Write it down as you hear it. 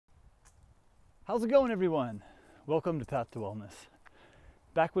How's it going, everyone? Welcome to Path to Wellness.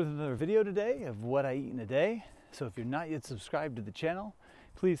 Back with another video today of what I eat in a day. So if you're not yet subscribed to the channel,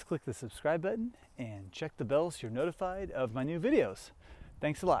 please click the subscribe button and check the bell so you're notified of my new videos.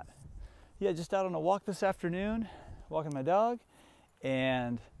 Thanks a lot. Yeah, just out on a walk this afternoon, walking my dog,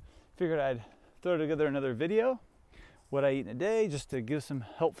 and figured I'd throw together another video, what I eat in a day, just to give some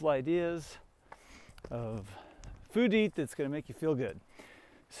helpful ideas of food to eat that's going to make you feel good.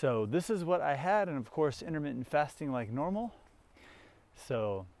 So this is what I had, and of course intermittent fasting like normal.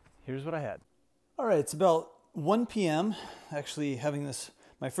 So here's what I had. All right, it's about 1 p.m. Actually having this,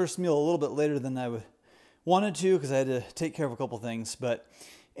 my first meal, a little bit later than I wanted to because I had to take care of a couple things. But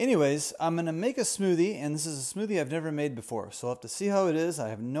anyways, I'm gonna make a smoothie, and this is a smoothie I've never made before. So I'll have to see how it is. I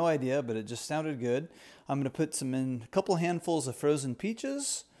have no idea, but it just sounded good. I'm gonna put a couple handfuls of frozen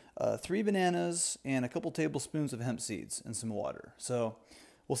peaches, 3 bananas, and a couple tablespoons of hemp seeds and some water. So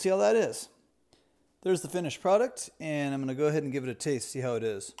we'll see how that is. There's the finished product, and I'm going to go ahead and give it a taste, see how it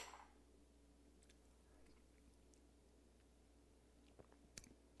is.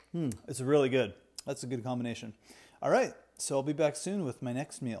 It's really good. That's a good combination. All right, so I'll be back soon with my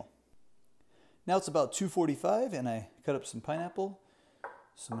next meal. Now it's about 2:45, and I cut up some pineapple,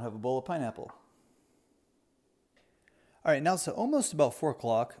 so I'm going to have a bowl of pineapple. All right, now it's almost about 4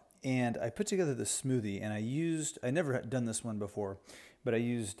 o'clock, and I put together this smoothie, and I never had done this one before, but I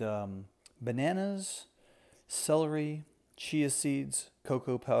used bananas, celery, chia seeds,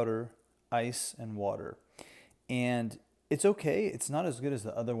 cocoa powder, ice, and water. And it's okay. It's not as good as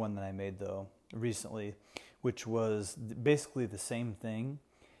the other one that I made, though, recently, which was basically the same thing,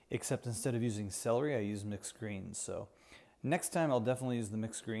 except instead of using celery, I used mixed greens. So next time I'll definitely use the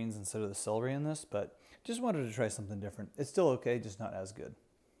mixed greens instead of the celery in this, but just wanted to try something different. It's still okay, just not as good.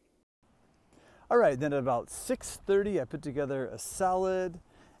 All right, then at about 6:30, I put together a salad,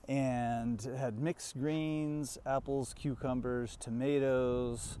 and it had mixed greens, apples, cucumbers,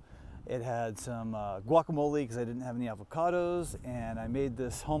 tomatoes. It had some guacamole because I didn't have any avocados, and I made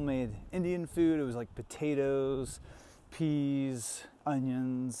this homemade Indian food. It was like potatoes, peas,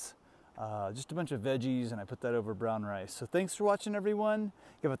 onions, just a bunch of veggies, and I put that over brown rice. So thanks for watching, everyone.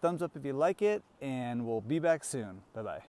 Give a thumbs up if you like it, and we'll be back soon. Bye-bye.